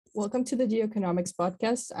Welcome to the Geoeconomics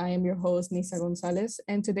Podcast. I am your host, Nisa Gonzalez,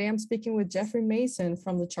 and today I'm speaking with Jeffrey Mason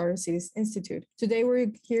from the Charter Cities Institute. Today, we're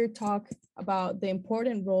here to talk about the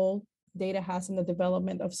important role data has in the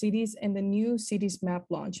development of cities and the new cities map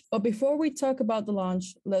launch. But before we talk about the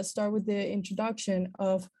launch, let's start with the introduction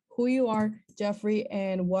of who you are, Jeffrey,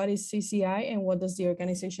 and what is CCI and what does the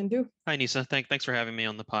organization do? Hi, Nisa. Thanks for having me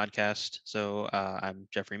on the podcast. I'm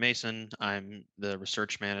Jeffrey Mason. I'm the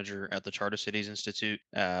research manager at the Charter Cities Institute,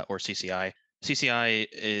 or CCI. CCI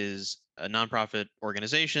is a nonprofit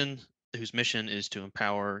organization whose mission is to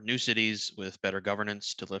empower new cities with better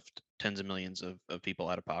governance to lift tens of millions of people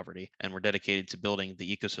out of poverty. And we're dedicated to building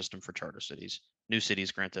the ecosystem for charter cities. New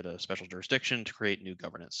cities granted a special jurisdiction to create new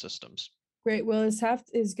governance systems. Great. Well,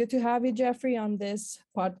 it's good to have you, Jeffrey, on this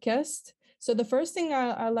podcast. So the first thing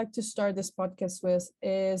I like to start this podcast with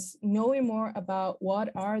is knowing more about what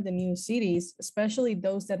are the new cities, especially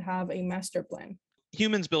those that have a master plan.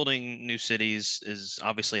 Humans building new cities is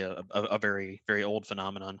obviously a very, very old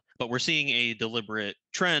phenomenon, but we're seeing a deliberate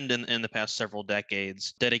trend in the past several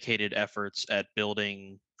decades, dedicated efforts at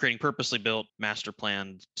creating purposely built master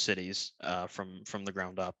planned cities from the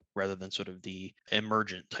ground up, rather than sort of the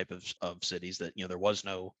emergent type of cities that, there was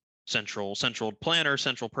no central planner,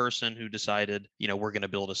 central person who decided, we're going to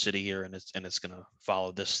build a city here and it's going to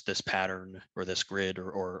follow this pattern or this grid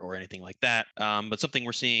or anything like that. But something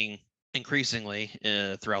we're seeing increasingly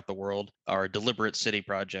throughout the world are deliberate city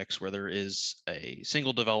projects where there is a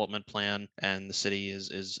single development plan and the city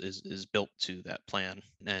is built to that plan,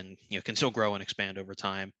 and can still grow and expand over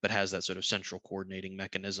time, but has that sort of central coordinating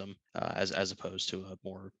mechanism as opposed to a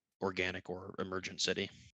more organic or emergent city.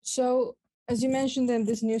 So, as you mentioned, then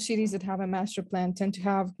these new cities that have a master plan tend to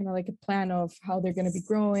have kind of like a plan of how they're going to be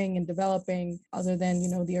growing and developing, other than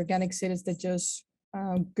the organic cities that just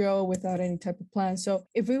grow without any type of plan. So,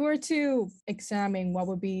 if we were to examine what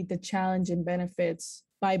would be the challenge and benefits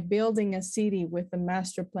by building a city with a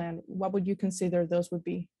master plan, what would you consider those would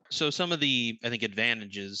be? So some of the, I think,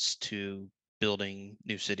 advantages to building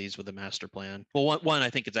new cities with a master plan. Well, one,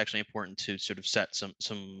 I think it's actually important to sort of set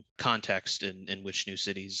some context in which new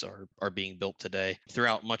cities are being built today.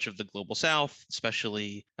 Throughout much of the global south,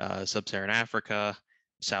 especially sub-Saharan Africa,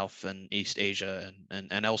 South and East Asia,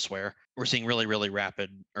 and elsewhere, we're seeing really, really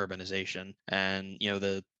rapid urbanization. And,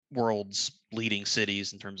 the world's leading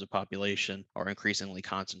cities in terms of population are increasingly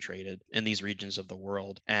concentrated in these regions of the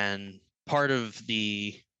world. And part of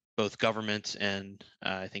the both government and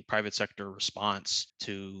I think private sector response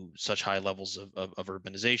to such high levels of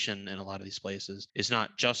urbanization in a lot of these places is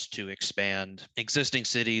not just to expand existing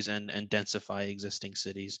cities and densify existing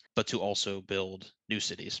cities, but to also build new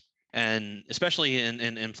cities. And especially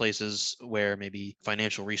in places where maybe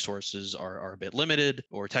financial resources are a bit limited,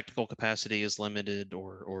 or technical capacity is limited,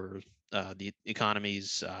 or the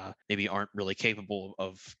economies maybe aren't really capable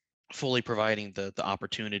of fully providing the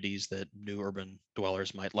opportunities that new urban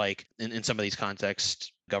dwellers might like. In some of these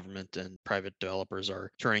contexts, government and private developers are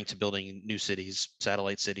turning to building new cities,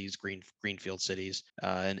 satellite cities, greenfield cities,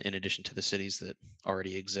 in addition to the cities that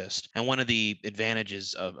already exist. And one of the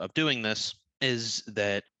advantages of doing this is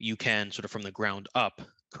that you can sort of from the ground up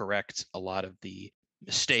correct a lot of the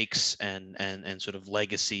mistakes and sort of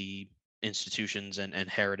legacy institutions and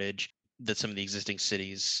heritage that some of the existing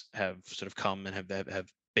cities have sort of come and have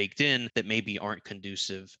baked in that maybe aren't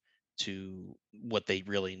conducive to what they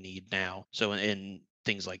really need now. So in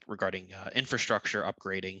things like regarding infrastructure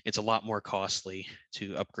upgrading, it's a lot more costly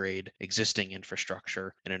to upgrade existing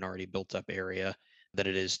infrastructure in an already built up area than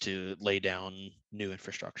it is to lay down new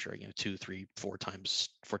infrastructure, two, three, four times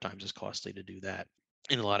as costly to do that.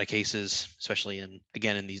 In a lot of cases, especially in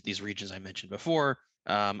these regions I mentioned before,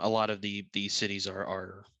 a lot of these cities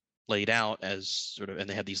are laid out as sort of, and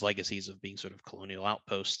they have these legacies of being sort of colonial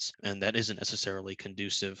outposts, and that isn't necessarily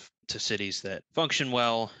conducive to cities that function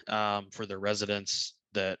well for their residents,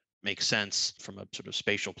 that make sense from a sort of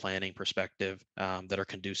spatial planning perspective, that are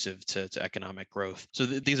conducive to economic growth. So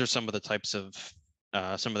these are some of the types of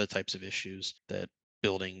issues that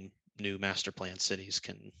building new master plan cities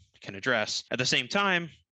can address. At the same time,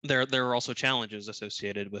 there are also challenges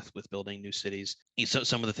associated with building new cities. So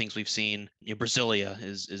some of the things we've seen, Brasilia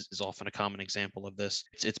is often a common example of this.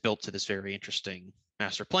 It's built to this very interesting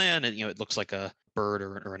master plan, and it looks like a bird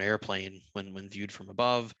or an airplane when viewed from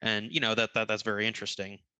above, and that's very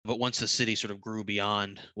interesting. But once the city sort of grew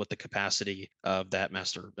beyond what the capacity of that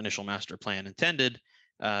initial master plan intended,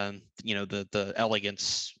 the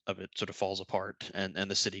elegance of it sort of falls apart, and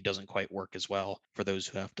the city doesn't quite work as well for those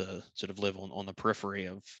who have to sort of live on the periphery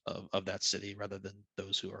of that city, rather than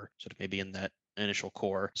those who are sort of maybe in that initial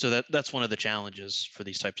core. So that's one of the challenges for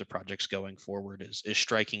these types of projects going forward is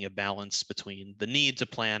striking a balance between the need to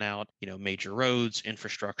plan out, major roads,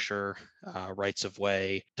 infrastructure, rights of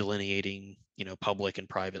way, delineating, public and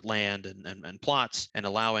private land and plots, and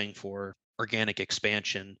allowing for organic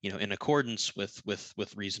expansion, in accordance with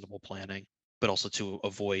reasonable planning, but also to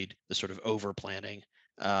avoid the sort of over planning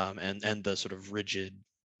and the sort of rigid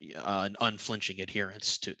an unflinching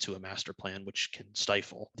adherence to a master plan, which can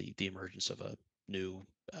stifle the emergence of a new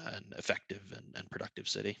and effective and productive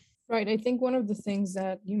city. Right. I think one of the things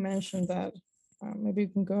that you mentioned that maybe you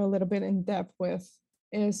can go a little bit in depth with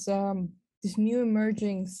is these new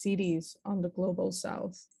emerging cities on the global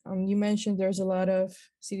south. You mentioned there's a lot of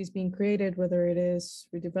cities being created, whether it is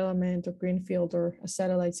redevelopment or greenfield or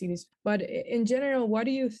satellite cities. But in general, why do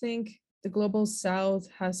you think the global south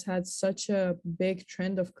has had such a big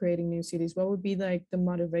trend of creating new cities? What would be like the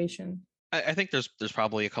motivation? I think there's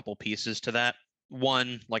probably a couple pieces to that.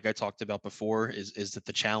 One, like I talked about before, is that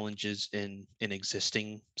the challenges in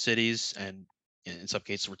existing cities, and in some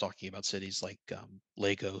cases we're talking about cities like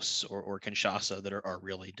Lagos or Kinshasa that are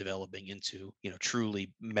really developing into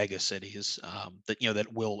truly mega cities that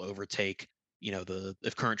will overtake the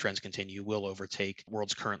if current trends continue will overtake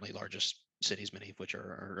world's currently largest cities, many of which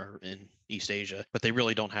are in East Asia, but they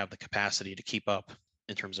really don't have the capacity to keep up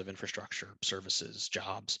in terms of infrastructure, services,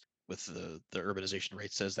 jobs with the urbanization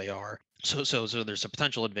rates as they are. So there's a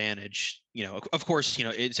potential advantage. Of course,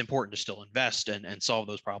 it's important to still invest and solve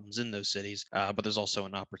those problems in those cities, but there's also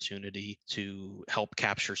an opportunity to help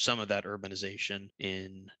capture some of that urbanization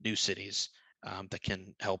in new cities that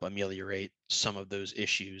can help ameliorate some of those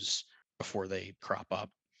issues before they crop up.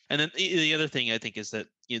 And then the other thing I think is that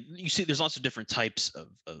you see there's lots of different types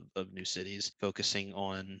of new cities focusing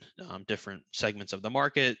on different segments of the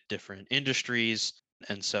market, different industries.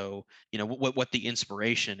 And so, what the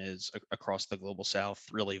inspiration is across the global south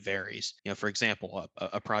really varies. For example,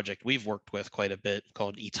 a project we've worked with quite a bit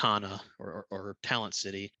called Etana or Talent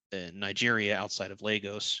City in Nigeria outside of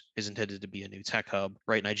Lagos is intended to be a new tech hub.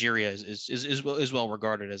 Right, Nigeria is well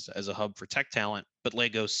regarded as a hub for tech talent, but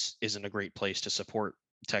Lagos isn't a great place to support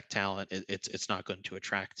tech talent. It's not going to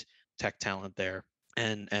attract tech talent there.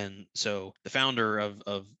 And so the founder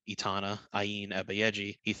of Etana, Ayin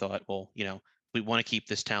Abayeji, he thought, well, we want to keep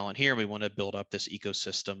this talent here. We want to build up this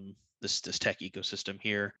ecosystem, this tech ecosystem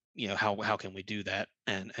here. How can we do that?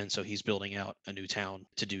 And so he's building out a new town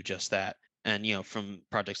to do just that. And from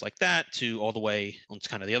projects like that to all the way on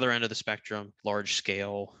kind of the other end of the spectrum, large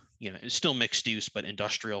scale, it's still mixed use, but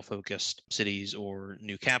industrial focused cities or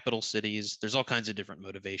new capital cities. There's all kinds of different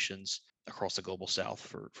motivations across the global south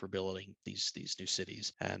for building these new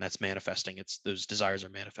cities, and that's manifesting. Those desires are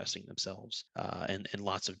manifesting themselves in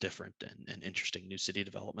lots of different and interesting new city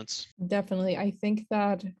developments. Definitely. I think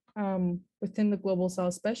that within the global south,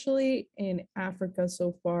 especially in Africa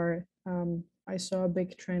so far, I saw a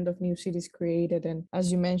big trend of new cities created. And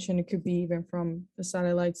as you mentioned, it could be even from a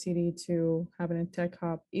satellite city to having a tech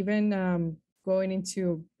hub, even going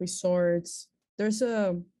into resorts. There's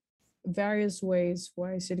various ways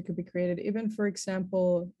why a city could be created. Even, for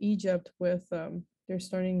example, Egypt with they're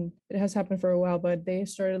starting, it has happened for a while, but they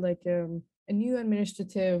started like a new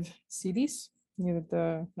administrative cities near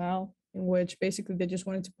the Nile, in which basically they just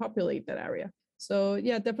wanted to populate that area. So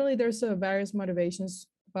yeah, definitely there's various motivations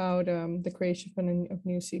about the creation of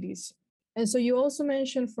new cities. And so you also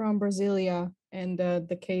mentioned from Brasilia and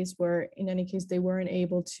the case where, in any case, they weren't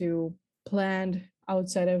able to plan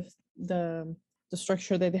outside of the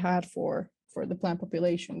structure that they had for the plant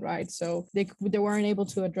population, right? So they weren't able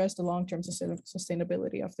to address the long-term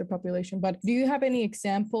sustainability of their population. But do you have any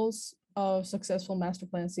examples of successful master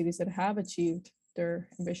plan cities that have achieved their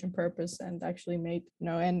ambition purpose and actually made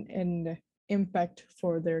and impact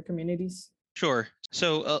for their communities? Sure.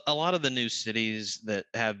 So a lot of the new cities that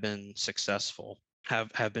have been successful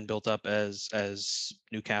have been built up as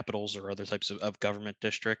new capitals or other types of government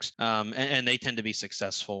districts, and they tend to be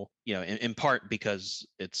successful, in part because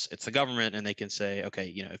it's the government, and they can say,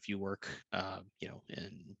 okay, if you work,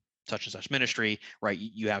 in such and such ministry, right,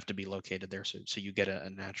 you have to be located there, so you get a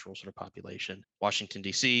natural sort of population. Washington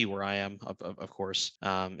D.C., where I am, of course,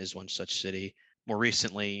 is one such city. More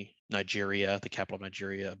recently, Nigeria, the capital of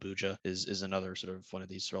Nigeria, Abuja, is another sort of one of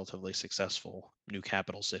these relatively successful new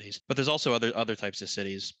capital cities. But there's also other types of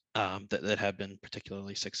cities that have been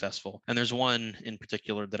particularly successful. And there's one in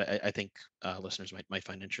particular that I think listeners might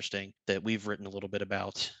find interesting that we've written a little bit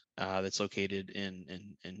about that's located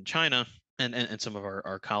in China. And some of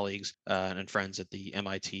our colleagues and friends at the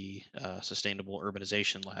MIT Sustainable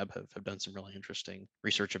Urbanization Lab have done some really interesting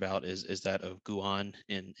research about is that of Guan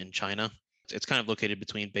in China. It's kind of located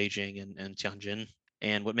between Beijing and Tianjin.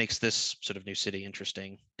 And what makes this sort of new city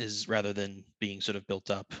interesting is rather than being sort of built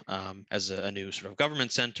up as a new sort of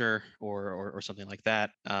government center or something like that,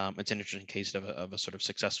 it's an interesting case of a sort of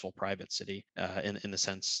successful private city in the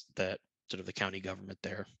sense that sort of the county government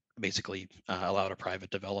there basically allowed a private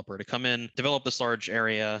developer to come in, develop this large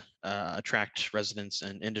area, attract residents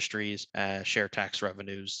and industries, share tax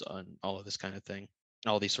revenues on all of this kind of thing,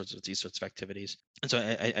 all these sorts of activities. And so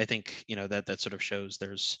I think that sort of shows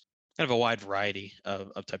there's kind of a wide variety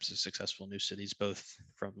of types of successful new cities, both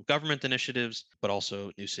from government initiatives, but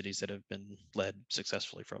also new cities that have been led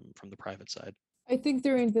successfully from the private side. I think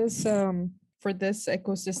during this for this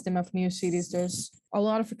ecosystem of new cities, there's a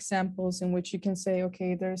lot of examples in which you can say,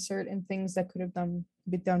 okay, there are certain things that could have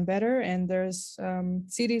be done better, and there's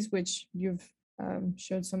cities which you've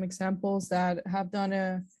showed some examples that have done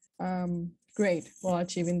a great while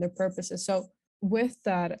achieving their purposes. So with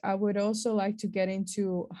that, I would also like to get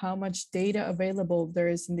into how much data available there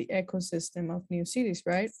is in the ecosystem of new cities,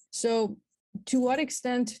 right? So to what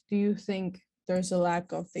extent do you think there's a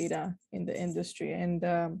lack of data in the industry, and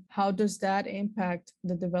how does that impact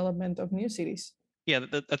the development of new cities? Yeah,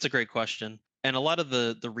 that's a great question. And a lot of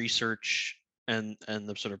the research and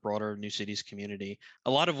the sort of broader new cities community,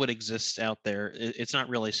 a lot of what exists out there, it's not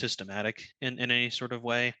really systematic in any sort of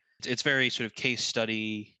way. It's very sort of case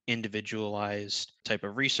study, individualized type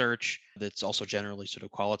of research that's also generally sort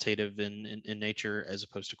of qualitative in nature as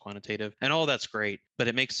opposed to quantitative. And all that's great, but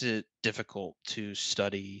it makes it difficult to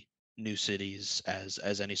study new cities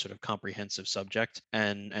as any sort of comprehensive subject.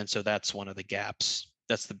 And so that's one of the gaps.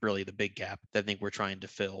 That's really the big gap that I think we're trying to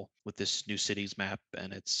fill with this new cities map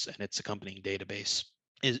and its accompanying database.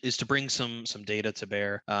 Is to bring some data to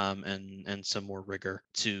bear and some more rigor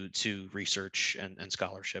to research and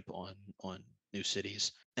scholarship on new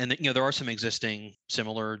cities. And there are some existing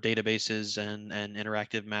similar databases and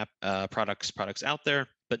interactive map products out there,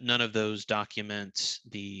 but none of those document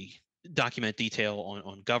detail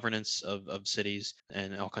on governance of cities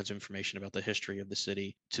and all kinds of information about the history of the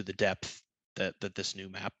city to the depth that this new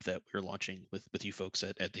map that we're launching with you folks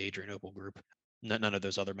at the Adrian Opal Group. None of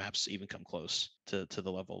those other maps even come close to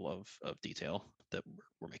the level of detail that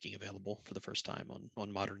we're making available for the first time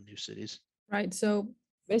on modern new cities. Right. So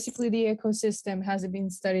basically, the ecosystem hasn't been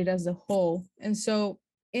studied as a whole. And so,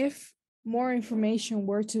 if more information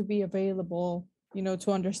were to be available,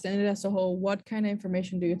 to understand it as a whole, what kind of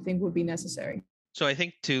information do you think would be necessary? So I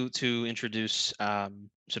think to introduce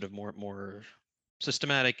sort of more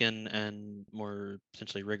systematic and more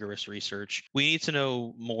potentially rigorous research, we need to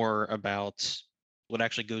know more about what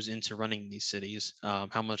actually goes into running these cities.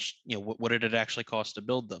 How much, what did it actually cost to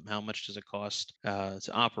build them? How much does it cost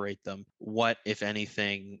to operate them? What, if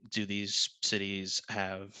anything, do these cities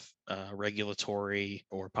have regulatory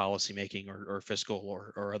or policymaking or fiscal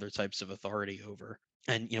or other types of authority over?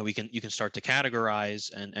 And you can start to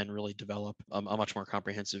categorize and really develop a much more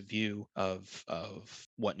comprehensive view of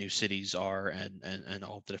what new cities are and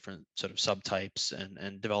all the different sort of subtypes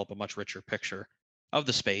and develop a much richer picture of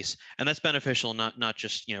the space. And that's beneficial not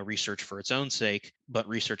just research for its own sake, but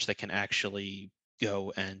research that can actually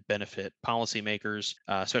go and benefit policymakers,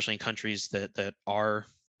 especially in countries that are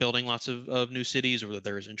building lots of new cities or that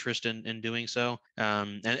there is interest in doing so.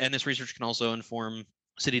 And this research can also inform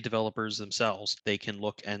city developers themselves. They can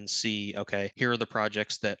look and see, okay, here are the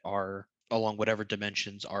projects that are along whatever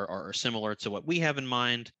dimensions are similar to what we have in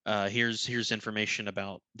mind. Here's information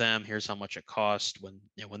about them. Here's how much it cost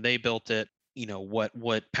when they built it.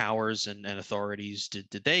 What powers and authorities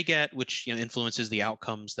did they get, which influences the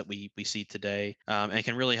outcomes that we see today, and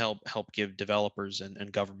can really help give developers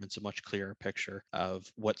and governments a much clearer picture of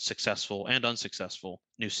what successful and unsuccessful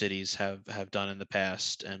new cities have done in the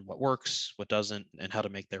past, and what works, what doesn't, and how to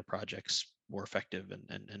make their projects more effective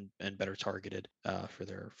and better targeted for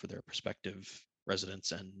their prospective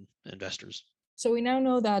residents and investors. So we now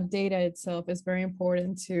know that data itself is very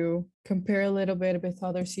important to compare a little bit with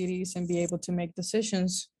other cities and be able to make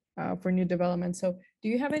decisions for new development. So do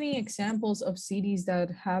you have any examples of cities that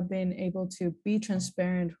have been able to be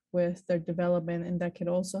transparent with their development and that could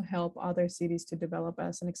also help other cities to develop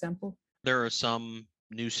as an example? There are some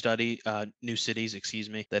new cities,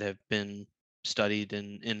 that have been studied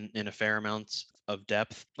in a fair amount of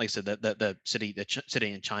depth. Like I said, that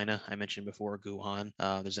city in China I mentioned before, Guhan.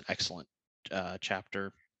 There's an excellent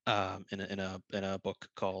chapter in a book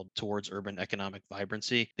called Towards Urban Economic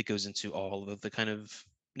Vibrancy that goes into all of the kind of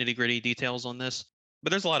nitty gritty details on this. But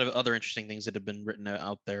there's a lot of other interesting things that have been written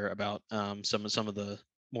out there about some of the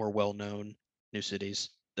more well known new cities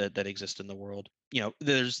that exist in the world.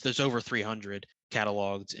 There's over 300.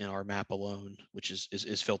 cataloged in our map alone, which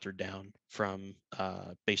is filtered down from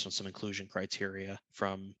based on some inclusion criteria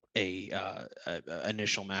from a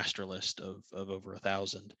initial master list of over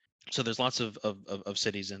 1,000. So there's lots of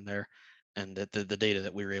cities in there, and that the data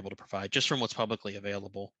that we were able to provide just from what's publicly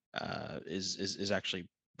available is actually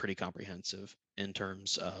pretty comprehensive in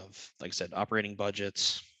terms of, like I said, operating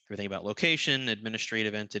budgets, everything about location,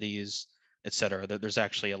 administrative entities, et cetera. There's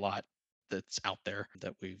actually a lot that's out there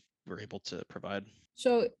that we were able to provide.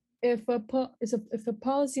 So if a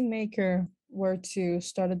policymaker were to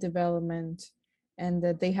start a development and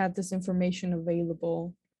that they had this information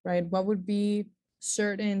available, right, what would be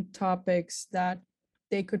certain topics that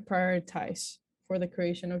they could prioritize for the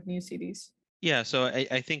creation of new cities? Yeah, so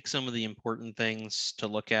I think some of the important things to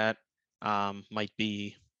look at might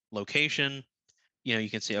be location.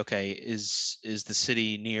 You can see, okay, is the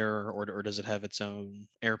city near, or does it have its own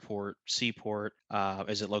airport, seaport?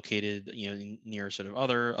 Is it located, near sort of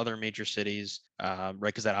other major cities, right?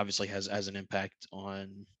 Because that obviously has an impact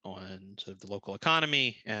on sort of the local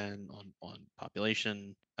economy and on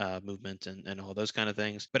population movement and all those kind of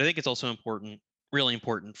things. But I think it's also important, really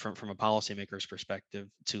important from a policymaker's perspective,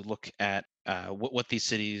 to look at what these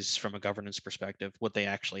cities, from a governance perspective, what they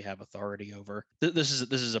actually have authority over. This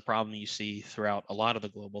is a problem you see throughout a lot of the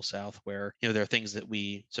global South, where there are things that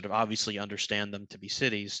we sort of obviously understand them to be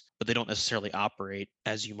cities, but they don't necessarily operate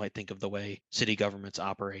as you might think of the way city governments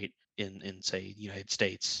operate in say the United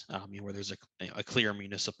States, where there's a clear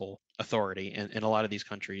municipal authority, and in a lot of these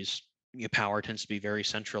countries, power tends to be very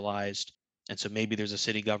centralized. And so maybe there's a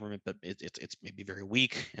city government, but it's maybe very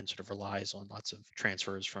weak and sort of relies on lots of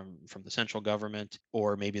transfers from the central government,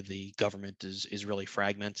 or maybe the government is really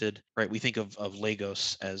fragmented, right? We think of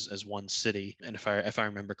Lagos as one city, and if I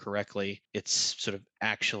remember correctly, it's sort of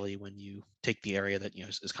actually, when you take the area that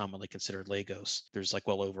is commonly considered Lagos, there's like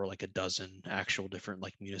well over like a dozen actual different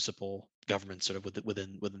like municipal governments sort of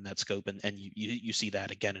within that scope, and you see that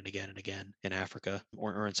again and again and again in Africa,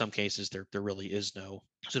 or in some cases there really is no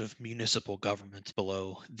sort of municipal government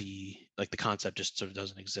below the concept just sort of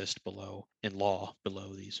doesn't exist below in law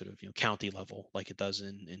below the sort of county level like it does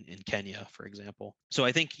in Kenya, for example. So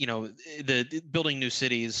I think the building new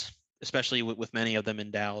cities, especially with many of them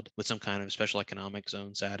endowed with some kind of special economic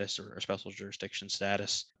zone status or special jurisdiction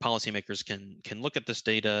status, policymakers can look at this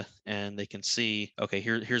data and they can see, okay,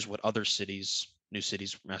 here's what other cities, new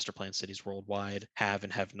cities, master plan cities worldwide have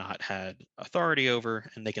and have not had authority over,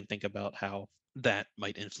 and they can think about how that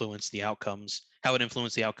might influence the outcomes, how it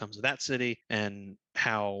influenced the outcomes of that city, and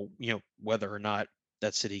how, whether or not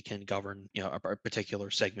that city can govern, a particular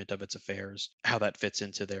segment of its affairs, how that fits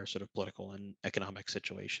into their sort of political and economic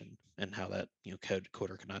situation, and how that, could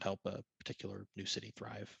or could not help a particular new city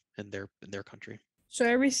thrive in their country. So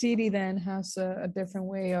every city then has a different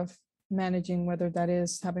way of managing, whether that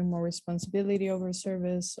is having more responsibility over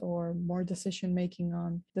service or more decision making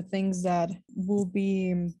on the things that will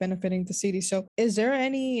be benefiting the city. So is there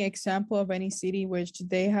any example of any city which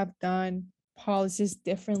they have done policies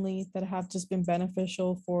differently that have just been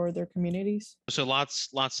beneficial for their communities? So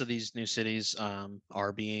lots of these new cities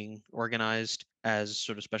are being organized as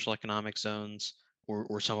sort of special economic zones,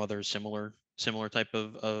 or some other similar type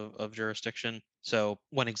of jurisdiction. So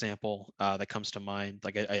one example that comes to mind,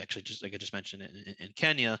 like I actually just like I just mentioned it in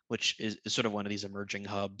Kenya, which is sort of one of these emerging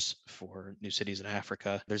hubs for new cities in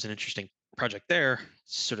Africa. There's an interesting project there,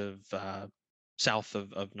 sort of south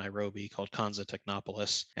of Nairobi, called Kanza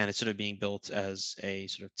Technopolis, and it's sort of being built as a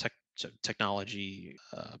sort of technology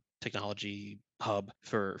hub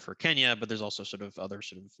for Kenya, but there's also sort of other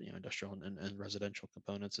sort of industrial and residential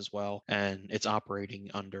components as well, and it's operating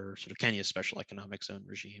under sort of Kenya's special economic zone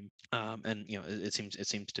regime. And it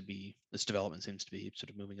seems to be, this development seems to be sort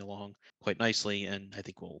of moving along quite nicely, and I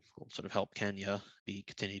think will sort of help Kenya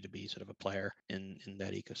continue to be sort of a player in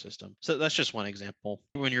that ecosystem. So that's just one example.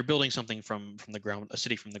 When you're building something from the ground, a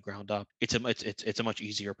city from the ground up, it's a much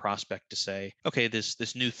easier prospect to say, okay,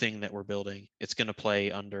 this new thing that we're building, it's going to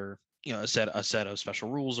play under a set of special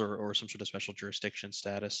rules or some sort of special jurisdiction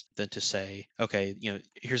status, than to say, okay,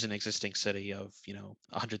 here's an existing city of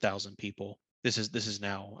 100,000 people. This is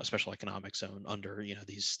now a special economic zone under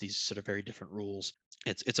these sort of very different rules.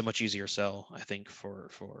 It's a much easier sell, I think, from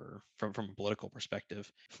a political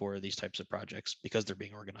perspective for these types of projects, because they're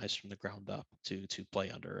being organized from the ground up to play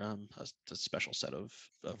under a special set of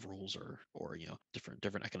rules or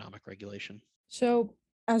different economic regulation. So,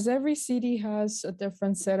 as every city has a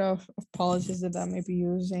different set of policies that may be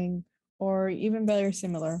using, or even very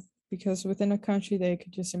similar, because within a country they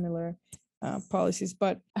could use similar policies.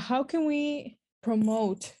 But how can we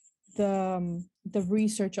promote the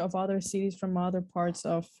research of other cities from other parts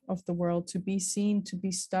of the world to be seen, to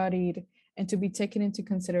be studied, and to be taken into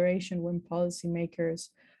consideration when policymakers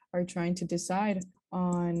are trying to decide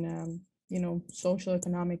on social,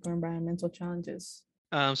 economic, or environmental challenges.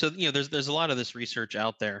 So there's a lot of this research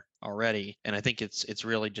out there already, and I think it's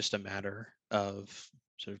really just a matter of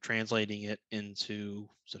sort of translating it into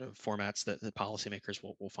sort of formats that the policymakers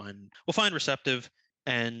will find receptive,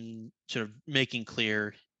 and sort of making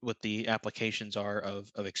clear what the applications are of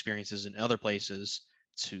experiences in other places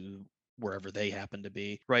to wherever they happen to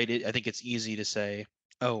be. Right? I think it's easy to say,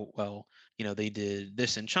 oh well, they did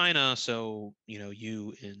this in China, so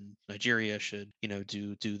you in Nigeria should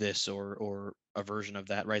do this or a version of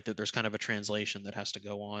that, right? That there's kind of a translation that has to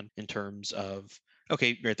go on in terms of,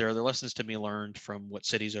 okay, right, there are the lessons to be learned from what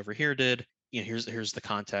cities over here did. Here's the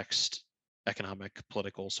context, economic,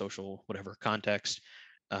 political, social, whatever context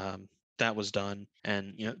um, that was done,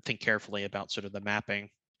 and think carefully about sort of the mapping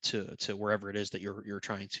to wherever it is that you're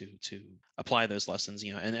trying to apply those lessons.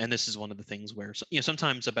 And this is one of the things where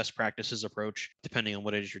sometimes a best practices approach, depending on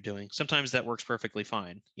what it is you're doing, sometimes that works perfectly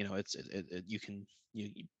fine. You can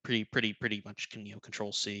pretty much can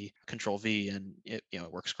control C, control V, and it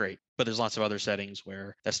works great. But there's lots of other settings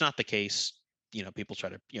where that's not the case. People try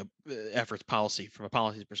to efforts policy from a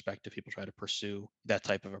policy perspective, people try to pursue that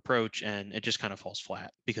type of approach, and it just kind of falls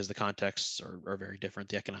flat because the contexts are very different,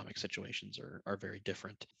 the economic situations are very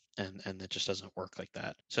different, and it just doesn't work like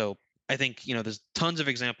that. So I think there's tons of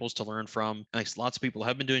examples to learn from. Like, lots of people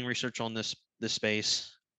have been doing research on this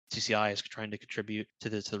space. CCI is trying to contribute to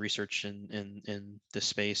the research in this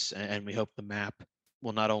space, and we hope the map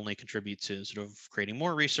will not only contribute to sort of creating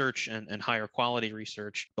more research and higher quality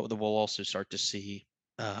research, but that we'll also start to see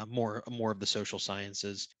more of the social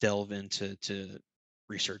sciences delve into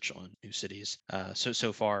research on new cities.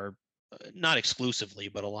 So far, not exclusively,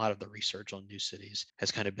 but a lot of the research on new cities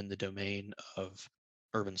has kind of been the domain of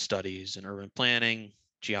urban studies and urban planning,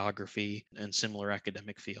 geography, and similar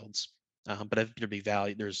academic fields. But I think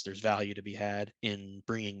there's value to be had in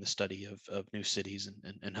bringing the study of new cities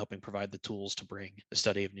and helping provide the tools to bring the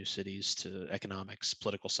study of new cities to economics,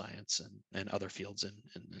 political science, and other fields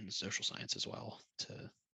in social science as well,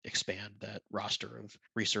 to expand that roster of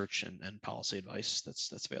research and policy advice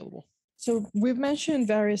that's available. So we've mentioned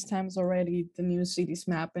various times already the new cities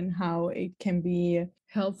map and how it can be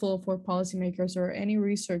helpful for policymakers or any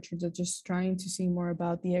researcher that's just trying to see more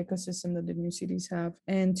about the ecosystem that the new cities have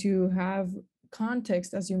and to have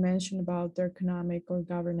context, as you mentioned, about their economic or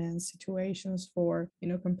governance situations for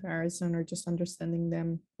comparison or just understanding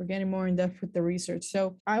them. We're getting more in depth with the research.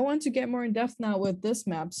 So I want to get more in depth now with this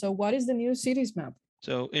map. So what is the new cities map?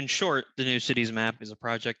 So in short, the New Cities Map is a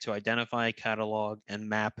project to identify, catalog, and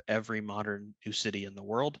map every modern new city in the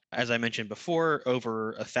world. As I mentioned before,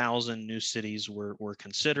 over 1,000 new cities were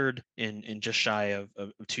considered in just shy of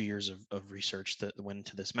 2 years of research that went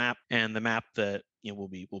into this map. And the map that we'll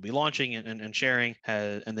be launching and sharing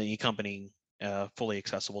and the accompanying fully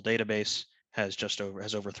accessible database has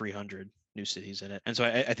over 300 new cities in it. And so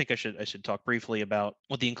I think I should talk briefly about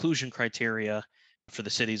what the inclusion criteria for the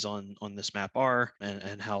cities on this map are,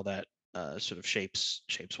 and how that sort of shapes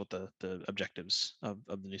what the objectives of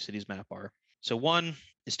the new cities map are. So one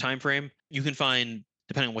is time frame. You can find,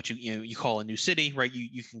 depending on what you call a new city, right?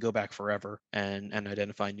 You can go back forever and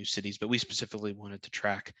identify new cities, but we specifically wanted to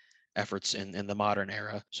track efforts in the modern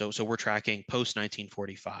era. So we're tracking post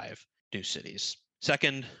 1945 new cities.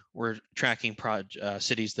 Second, we're tracking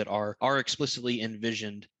cities that are explicitly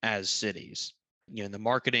envisioned as cities. The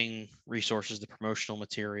marketing resources, the promotional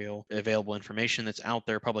material, available information that's out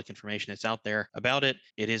there, public information that's out there about it,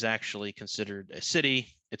 it is actually considered a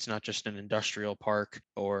city. It's not just an industrial park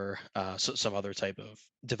or some other type of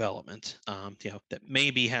development, that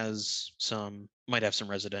maybe might have some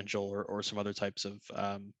residential or some other types of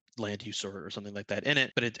land use or something like that in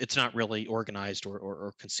it, but it's not really organized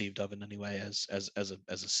or conceived of in any way as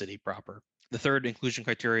a city proper. The third inclusion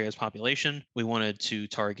criteria is population. We wanted to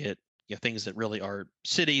target things that really are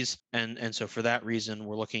cities, and so for that reason,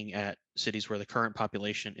 we're looking at cities where the current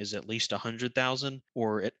population is at least 100,000,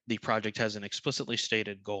 or the project has an explicitly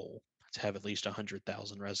stated goal to have at least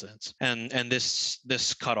 100,000 residents, and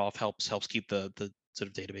this cutoff helps keep the sort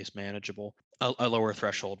of database manageable. A lower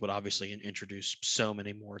threshold would obviously introduce so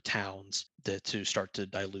many more towns to start to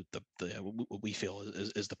dilute what we feel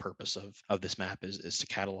is the purpose of this map is to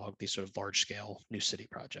catalog these sort of large scale new city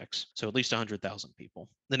projects. So at least 100,000 people.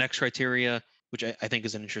 The next criteria, which I think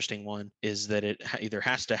is an interesting one, is that it either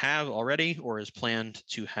has to have already or is planned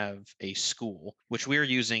to have a school, which we're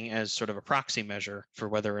using as sort of a proxy measure for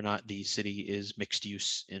whether or not the city is mixed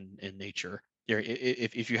use in nature.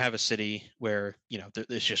 if you have a city where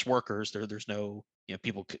there's just workers, there's no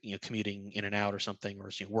people commuting in and out or something, or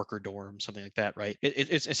worker dorm, something like that, right?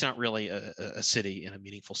 It's not really a city in a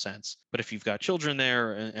meaningful sense. But if you've got children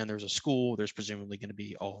there and there's a school, there's presumably going to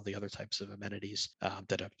be all the other types of amenities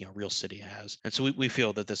that a real city has. And so we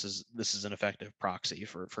feel that this is an effective proxy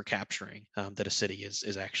for capturing that a city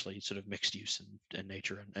is actually sort of mixed use in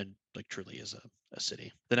nature and like truly is a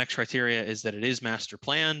city. The next criteria is that it is master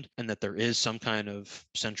planned and that there is some kind of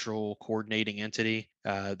central coordinating entity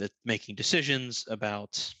that's making decisions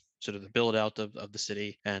about sort of the build out of the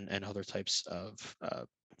city and other types of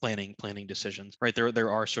planning decisions, right?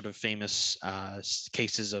 There are sort of famous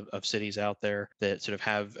cases of cities out there that sort of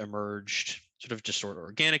have emerged sort of just sort of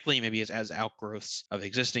organically, maybe as outgrowths of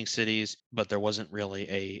existing cities, but there wasn't really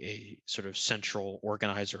a sort of central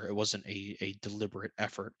organizer. It wasn't a deliberate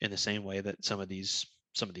effort in the same way that some of these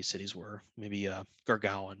cities were. Maybe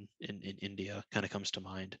Gurgaon in India kind of comes to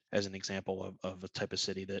mind as an example of a type of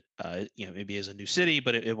city that maybe is a new city,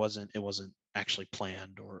 but it wasn't actually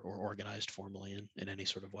planned or organized formally in any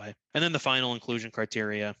sort of way. And then the final inclusion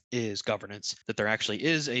criteria is governance, that there actually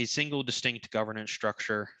is a single distinct governance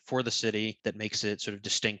structure for the city that makes it sort of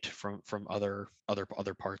distinct from other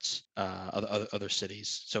parts, other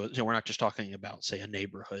cities. So we're not just talking about, say, a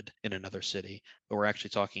neighborhood in another city, but we're actually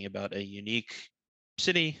talking about a unique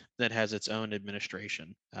city that has its own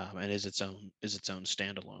administration and is its own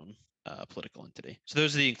standalone political entity. So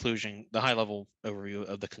those are the high level overview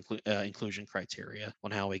of the inclusion criteria on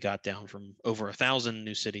how we got down from over 1,000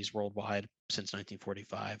 new cities worldwide since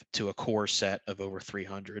 1945 to a core set of over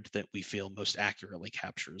 300 that we feel most accurately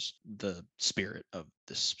captures the spirit of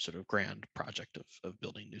this sort of grand project of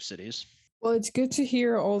building new cities. Well, it's good to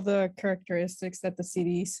hear all the characteristics that the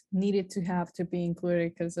cities needed to have to be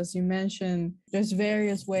included because, as you mentioned, there's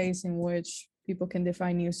various ways in which people can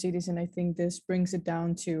define new cities. And I think this brings it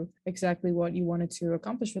down to exactly what you wanted to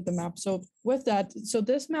accomplish with the map. So, with that, so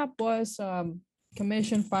this map was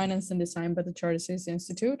commissioned, financed, and designed by the Charter Cities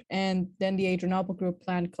Institute. And then the Adrianople Group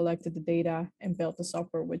planned, collected the data, and built the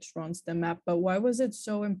software which runs the map. But why was it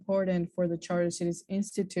so important for the Charter Cities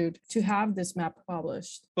Institute to have this map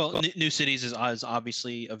published? Well, new cities is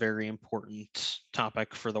obviously a very important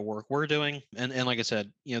topic for the work we're doing. And like I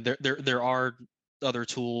said, there are other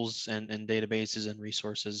tools and databases and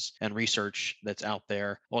resources and research that's out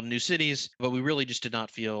there on new cities, but we really just did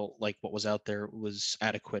not feel like what was out there was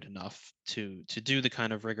adequate enough to do the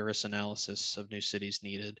kind of rigorous analysis of new cities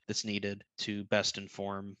that's needed to best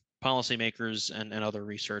inform policymakers and other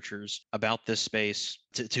researchers about this space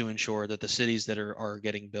to ensure that the cities that are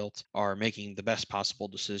getting built are making the best possible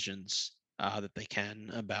decisions that they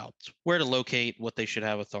can about where to locate, what they should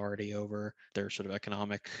have authority over, their sort of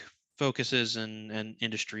economic focuses and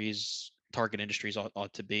industries, target industries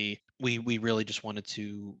ought to be. We really just wanted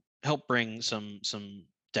to help bring some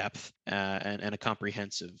depth and a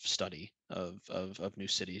comprehensive study of new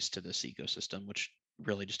cities to this ecosystem, which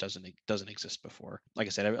really just doesn't exist before. Like I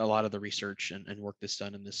said, a lot of the research and work that's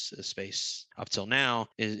done in this space up till now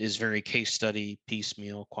is very case study,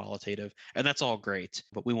 piecemeal, qualitative, and that's all great.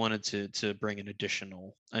 But we wanted to bring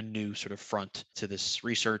a new sort of front to this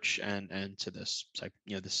research and to this type,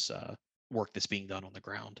 this work that's being done on the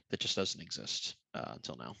ground that just doesn't exist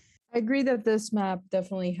until now. I agree that this map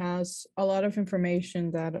definitely has a lot of information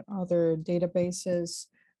that other databases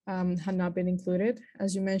had not been included.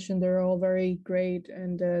 As you mentioned, they're all very great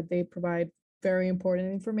and they provide very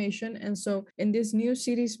important information. And so, in this new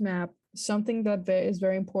cities map, something that is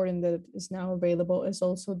very important that is now available is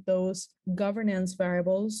also those governance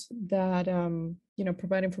variables that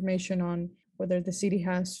provide information on whether the city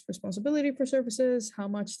has responsibility for services, how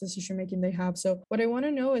much decision making they have. So, what I want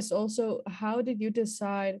to know is also how did you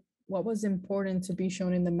decide what was important to be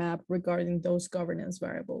shown in the map regarding those governance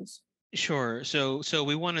variables? Sure. So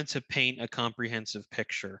we wanted to paint a comprehensive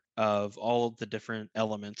picture of all of the different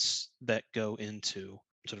elements that go into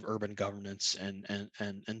sort of urban governance and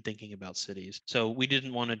thinking about cities. So we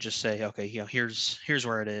didn't want to just say, okay, here's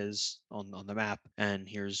where it is on the map, and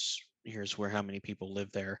here's where how many people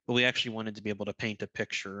live there. But we actually wanted to be able to paint a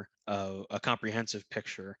picture of a comprehensive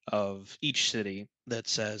picture of each city that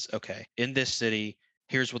says, okay, in this city,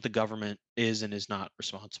 here's what the government is and is not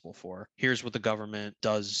responsible for. Here's what the government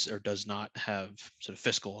does or does not have sort of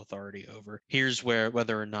fiscal authority over. Here's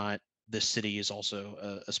whether or not this city is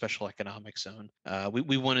also a special economic zone.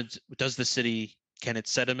 We wanted, does the city, can it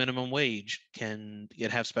set a minimum wage? Can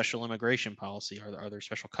it have special immigration policy? Are there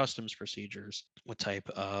special customs procedures? What type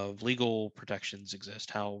of legal protections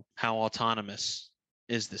exist? How autonomous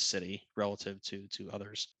is this city relative to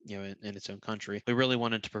others, in its own country. We really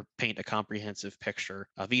wanted to paint a comprehensive picture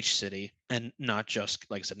of each city, and not just,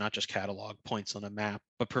 like I said, not just catalog points on a map,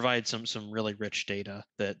 but provide some really rich data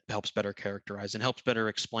that helps better characterize and helps better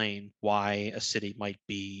explain why a city might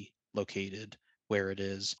be located where it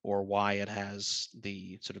is, or why it has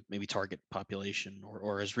the sort of maybe target population,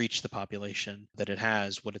 or has reached the population that it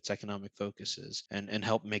has, what its economic focus is, and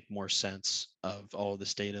help make more sense of all of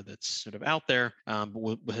this data that's sort of out there,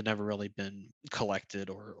 but had never really been collected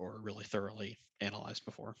or really thoroughly analyzed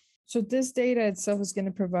before. So this data itself is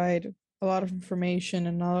going to provide a lot of information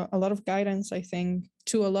and a lot of guidance, I think,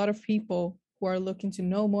 to a lot of people who are looking to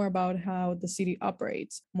know more about how the city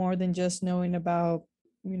operates, more than just knowing about,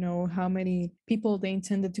 how many people they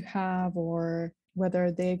intended to have, or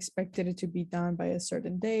whether they expected it to be done by a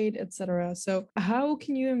certain date, etc. So how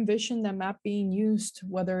can you envision that map being used,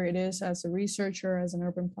 whether it is as a researcher, as an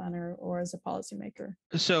urban planner, or as a policymaker?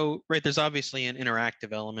 So, right, there's obviously an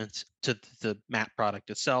interactive element to the map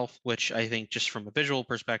product itself, which I think just from a visual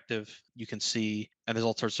perspective, you can see, and there's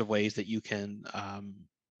all sorts of ways that you can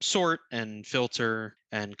sort and filter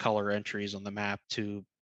and color entries on the map to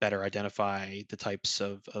better identify the types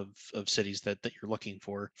of cities that you're looking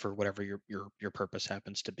for whatever your purpose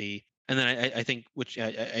happens to be. And then I think, which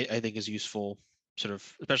I think is useful, sort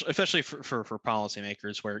of especially for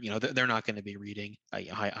policymakers, where they're not going to be reading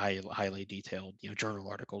highly detailed journal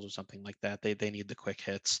articles or something like that. They need the quick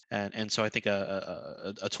hits, and so I think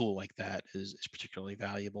a tool like that is particularly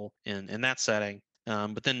valuable in that setting.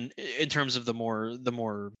 But then in terms of the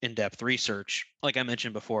more in-depth research, like I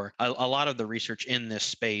mentioned before, a lot of the research in this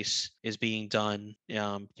space is being done,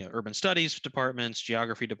 urban studies departments,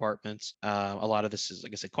 geography departments. A lot of this is,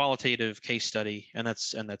 like I said, qualitative case study, and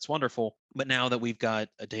that's wonderful. But now that we've got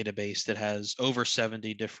a database that has over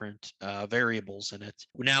 70 different variables in it,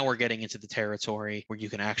 now we're getting into the territory where you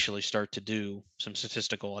can actually start to do some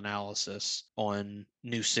statistical analysis on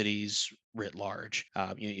new cities writ large.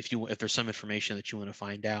 If there's some information that you want to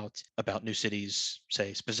find out about new cities,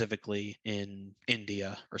 say specifically in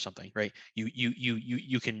India or something, right?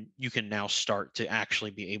 You can now start to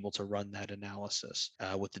actually be able to run that analysis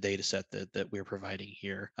with the data set that we're providing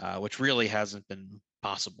here, which really hasn't been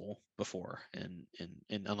possible before, and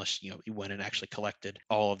unless you went and actually collected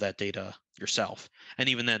all of that data yourself. And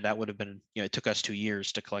even then, that would have been, it took us 2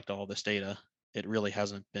 years to collect all this data. It really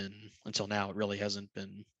hasn't been, until now, it really hasn't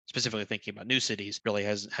been, specifically thinking about new cities, really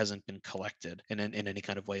hasn't been collected in any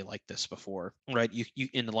kind of way like this before, right? You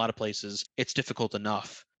in a lot of places, it's difficult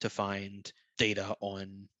enough to find data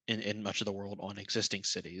in much of the world on existing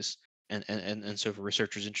cities. And so for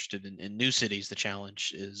researchers interested in new cities, the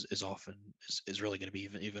challenge is often is really going to be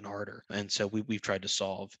even harder. And so we've tried to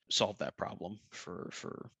solve that problem for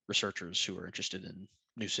researchers who are interested in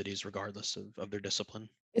new cities, regardless of their discipline.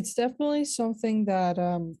 It's definitely something that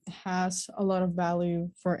has a lot of value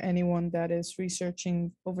for anyone that is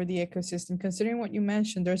researching over the ecosystem. Considering what you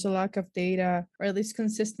mentioned, there's a lack of data, or at least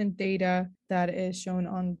consistent data, that is shown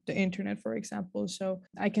on the internet, for example. So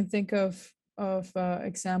I can think of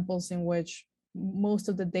examples in which most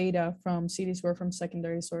of the data from cities were from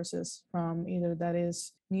secondary sources, from either that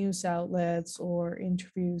is news outlets or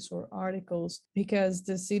interviews or articles, because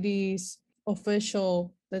the cities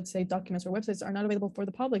official, let's say, documents or websites are not available for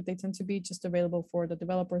the public. They tend to be just available for the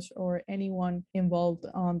developers or anyone involved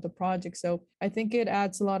on the project. So I think it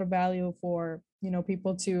adds a lot of value for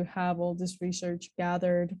people to have all this research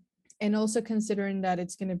gathered, and also considering that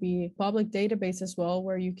it's going to be public database as well,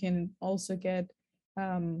 where you can also get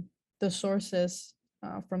the sources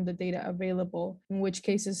from the data available, in which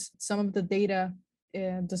cases some of the data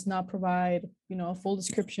does not provide a full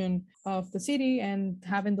description of the city, and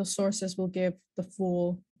having the sources will give the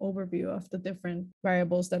full overview of the different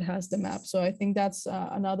variables that has the map. So I think that's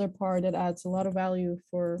another part that adds a lot of value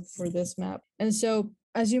for this map. And so,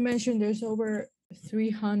 as you mentioned, there's over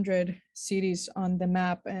 300 cities on the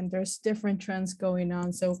map, and there's different trends going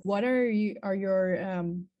on. So what are your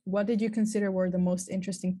what did you consider were the most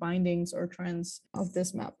interesting findings or trends of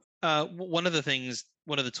this map? One of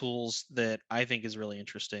the tools that I think is really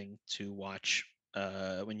interesting to watch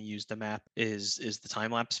when you use the map is the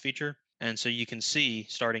time lapse feature. And so you can see,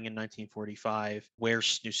 starting in 1945, where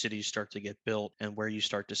new cities start to get built and where you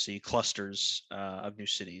start to see clusters of new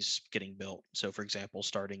cities getting built. So, for example,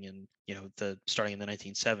 starting in the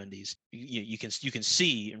 1970s, you can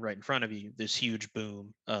see right in front of you this huge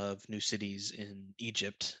boom of new cities in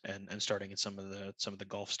Egypt, and starting in some of the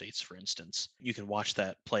Gulf states, for instance. You can watch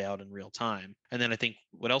that play out in real time. And then I think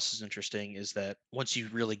what else is interesting is that once you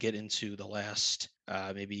really get into the last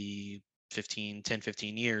maybe 15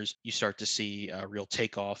 years, you start to see a real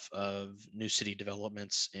takeoff of new city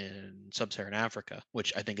developments in sub-Saharan Africa,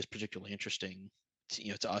 which I think is particularly interesting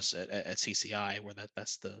to us at CCI, where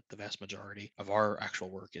that's the vast majority of our actual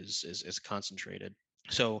work is concentrated.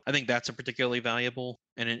 So I think that's a particularly valuable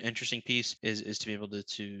and an interesting piece is to be able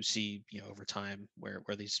to see over time where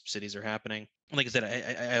these cities are happening. And like I said,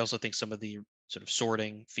 I also think some of the sort of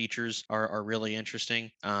sorting features are really interesting,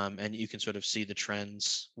 and you can sort of see the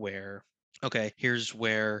trends where okay, here's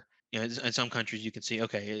where in some countries you can see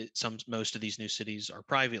okay, most of these new cities are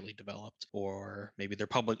privately developed, or maybe they're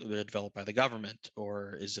developed by the government,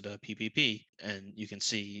 or is it a PPP? And you can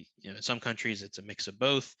see in some countries it's a mix of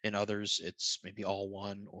both, in others it's maybe all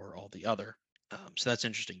one or all the other. So that's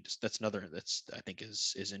interesting. That's another that's I think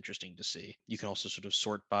is interesting to see. You can also sort of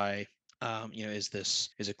sort by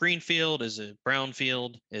is it greenfield? Is it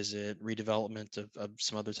brownfield? Is it redevelopment of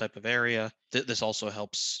some other type of area? This also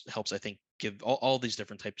helps I think give all these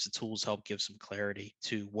different types of tools help give some clarity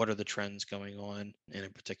to what are the trends going on in a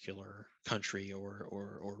particular country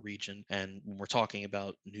or region. And when we're talking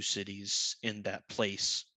about new cities in that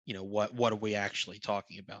place, what are we actually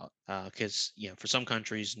talking about? Because for some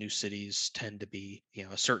countries, new cities tend to be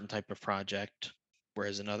a certain type of project,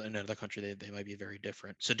 whereas in another country they might be very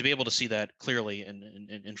different. So to be able to see that clearly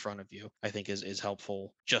in front of you, I think is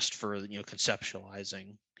helpful just for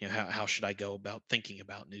conceptualizing how should I go about thinking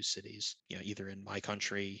about new cities, either in my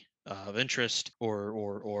country of interest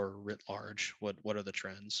or writ large. What are the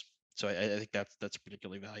trends? So I think that's a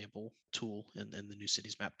particularly valuable tool in the new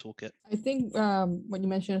cities map toolkit. I think what you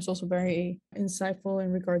mentioned is also very insightful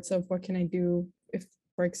in regards of what can I do if,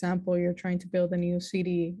 for example, you're trying to build a new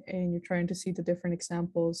city and you're trying to see the different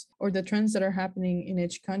examples or the trends that are happening in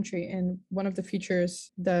each country. And one of the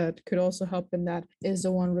features that could also help in that is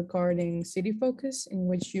the one regarding city focus, in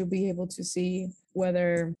which you'll be able to see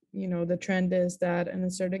whether, the trend is that in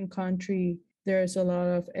a certain country there's a lot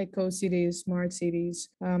of eco cities, smart cities.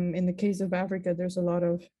 In the case of Africa, there's a lot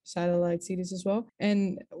of satellite cities as well.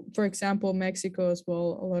 And for example, Mexico as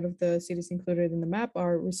well, a lot of the cities included in the map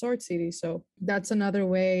are resort cities. So that's another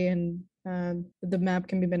way, and the map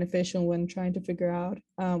can be beneficial when trying to figure out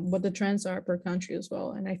what the trends are per country as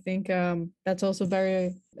well. And I think that's also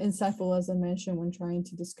very insightful, as I mentioned, when trying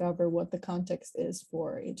to discover what the context is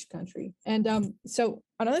for each country. And so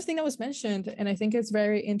another thing that was mentioned, and I think it's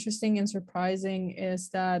very interesting and surprising, is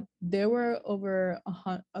that there were over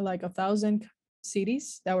like 1,000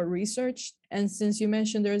 cities that were researched. And since you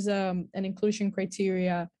mentioned there's an inclusion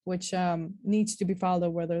criteria which needs to be followed,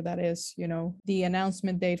 whether that is, the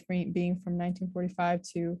announcement date being from 1945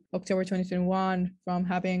 to October 2021, from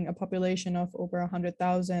having a population of over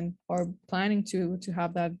 100,000, or planning to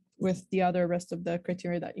have that with the other rest of the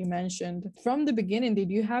criteria that you mentioned. From the beginning, did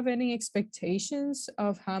you have any expectations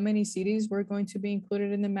of how many cities were going to be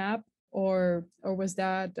included in the map? Or was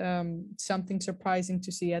that something surprising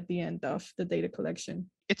to see at the end of the data collection?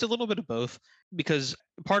 It's a little bit of both, because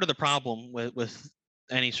part of the problem with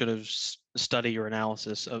any sort of study or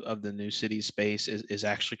analysis of the new city space is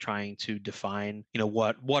actually trying to define,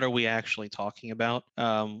 what are we actually talking about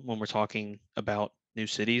when we're talking about new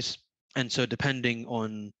cities. And so depending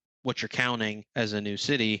on what you're counting as a new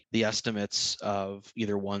city, the estimates of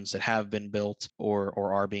either ones that have been built or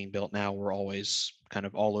are being built now were always kind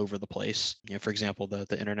of all over the place. For example, the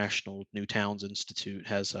International New Towns Institute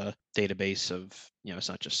has a database of, it's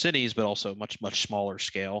not just cities, but also much smaller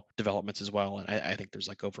scale developments as well. And I think there's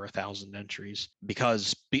like over 1,000 entries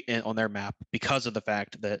on their map, because of the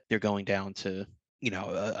fact that they're going down to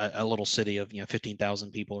a little city of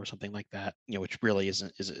 15,000 people or something like that, which really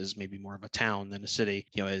is maybe more of a town than a city,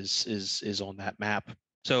 is on that map.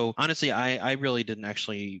 So honestly, I really didn't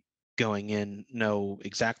actually going in know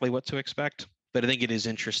exactly what to expect. But I think it is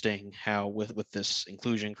interesting how with this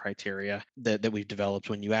inclusion criteria that we've developed,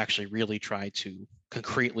 when you actually really try to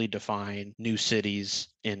concretely define new cities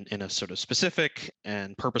in a sort of specific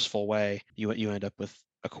and purposeful way, you end up with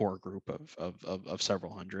a core group of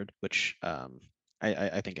several hundred, which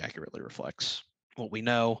I think accurately reflects what we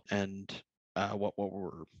know and what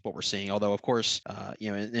we're seeing. Although, of course,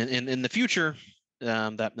 in the future,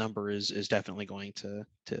 that number is definitely going to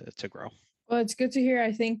grow. Well, it's good to hear.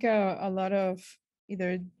 I think a lot of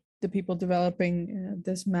either the people developing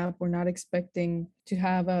this map were not expecting to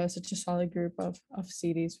have such a solid group of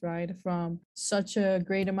cities, right? From such a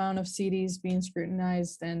great amount of cities being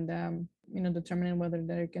scrutinized and, determining whether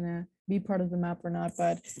they're going to be part of the map or not.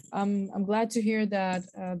 But I'm glad to hear that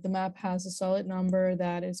the map has a solid number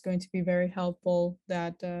that is going to be very helpful,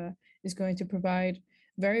 that is going to provide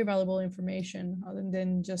very valuable information, other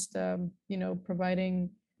than just, providing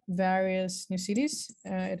various new cities.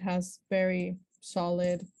 It has very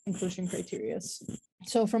solid inclusion criteria.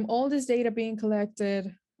 So from all this data being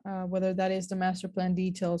collected, whether that is the master plan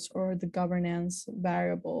details or the governance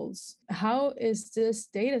variables, how is this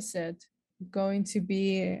data set going to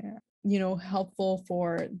be helpful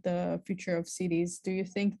for the future of cities? Do you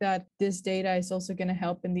think that this data is also going to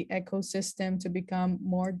help in the ecosystem to become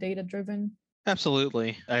more data driven?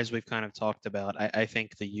 Absolutely. As we've kind of talked about, I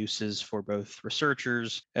think the uses for both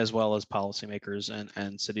researchers as well as policymakers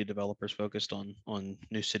and city developers focused on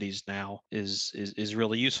new cities now is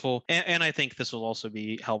really useful. And I think this will also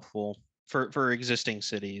be helpful for existing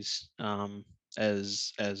cities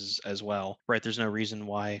as well. Right? There's no reason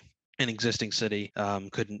why an existing city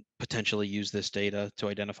couldn't potentially use this data to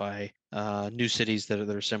identify new cities that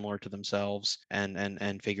are similar to themselves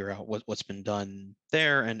and figure out what's been done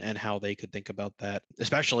there and how they could think about that,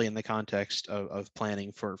 especially in the context of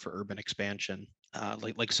planning for urban expansion.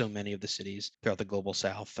 Like so many of the cities throughout the global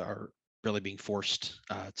south are really being forced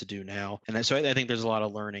to do now. And so I think there's a lot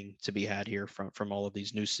of learning to be had here from all of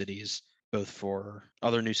these new cities, both for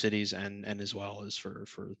other new cities and as well as for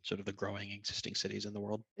sort of the growing existing cities in the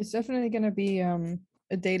world. It's definitely going to be a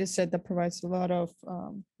data set that provides a lot of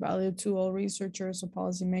value to all researchers or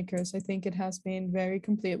policymakers. I think it has been very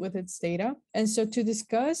complete with its data. And so to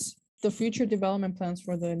discuss the future development plans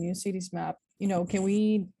for the new cities map, can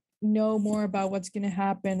we know more about what's going to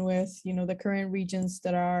happen with, the current regions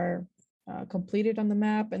that are completed on the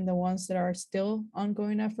map and the ones that are still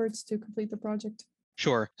ongoing efforts to complete the project?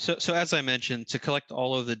 Sure. So as I mentioned, to collect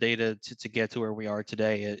all of the data to get to where we are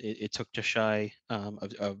today, it took just shy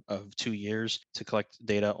of 2 years to collect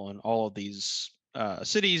data on all of these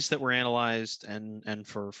cities that were analyzed and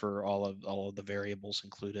for all of the variables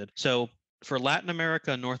included. So for Latin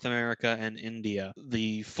America, North America, and India,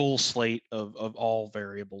 the full slate of all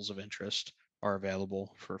variables of interest are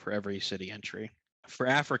available for every city entry. For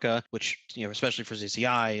Africa, which especially for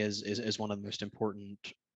CCI is one of the most important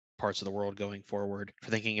parts of the world going forward,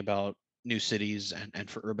 for thinking about new cities and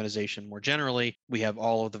for urbanization more generally, we have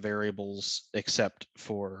all of the variables except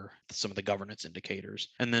for some of the governance indicators.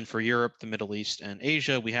 And then for Europe, the Middle East, and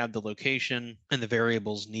Asia, we have the location and the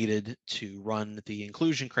variables needed to run the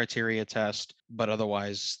inclusion criteria test, but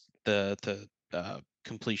otherwise the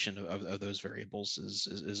completion of those variables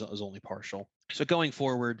is only partial. So going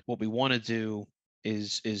forward, what we want to do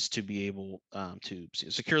is to be able to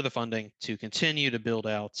secure the funding to continue to build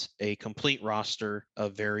out a complete roster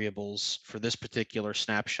of variables for this particular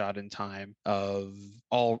snapshot in time of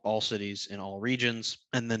all cities in all regions.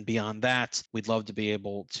 And then beyond that, we'd love to be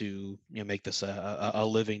able to make this a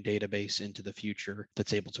living database into the future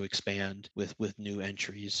that's able to expand with new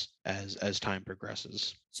entries as time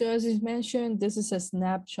progresses. So as you mentioned, this is a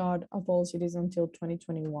snapshot of all cities until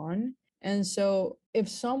 2021. And so if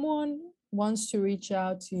someone wants to reach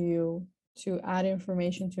out to you to add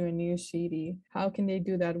information to a new city, how can they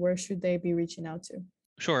do that? Where should they be reaching out to?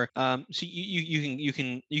 Sure. So you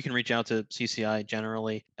can reach out to CCI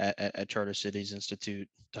generally at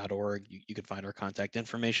chartercitiesinstitute.org. You can find our contact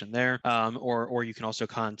information there, or you can also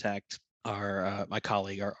contact our my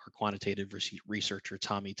colleague, our quantitative researcher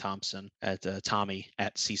Tommy Thompson at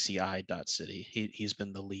tommy@cci.city. He's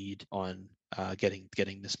been the lead on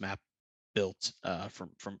getting this map built from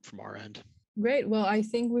our end. Great. Well, I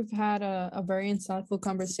think we've had a very insightful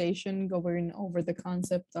conversation going over the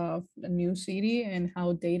concept of a new city and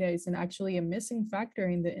how data is actually a missing factor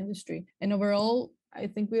in the industry. And overall, I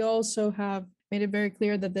think we also have made it very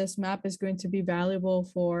clear that this map is going to be valuable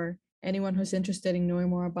for anyone who's interested in knowing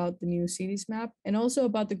more about the new cities map and also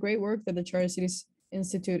about the great work that the Charter Cities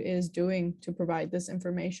Institute is doing to provide this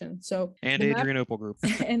information. So And the map Adrian Opal Group.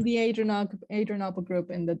 and the Adrian Opel Group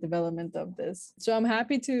in the development of this. So I'm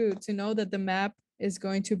happy to know that the map is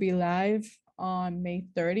going to be live on May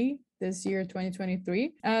 30 this year,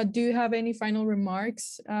 2023. Do you have any final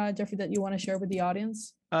remarks, Jeffrey, that you want to share with the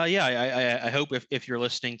audience? Yeah, I hope if you're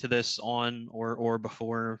listening to this on or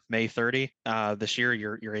before May 30 this year,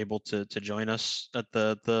 you're able to join us at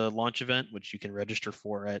the launch event, which you can register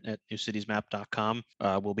for at newcitiesmap.com.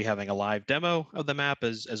 We'll be having a live demo of the map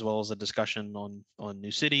as well as a discussion on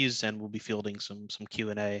new cities, and we'll be fielding some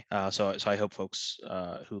Q&A. So I hope folks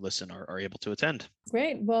who listen are able to attend.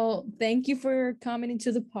 Great. Well, thank you for coming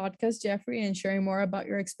into the podcast, Jeffrey, and sharing more about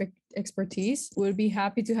your expertise. We'll be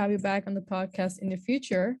happy to have you back on the podcast in the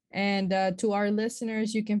future. And to our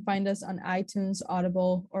listeners, you can find us on iTunes,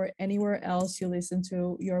 Audible, or anywhere else you listen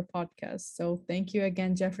to your podcast. So thank you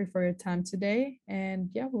again, Jeffrey, for your time today. And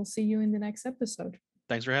yeah, we'll see you in the next episode.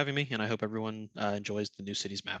 Thanks for having me, and I hope everyone enjoys the New Cities map.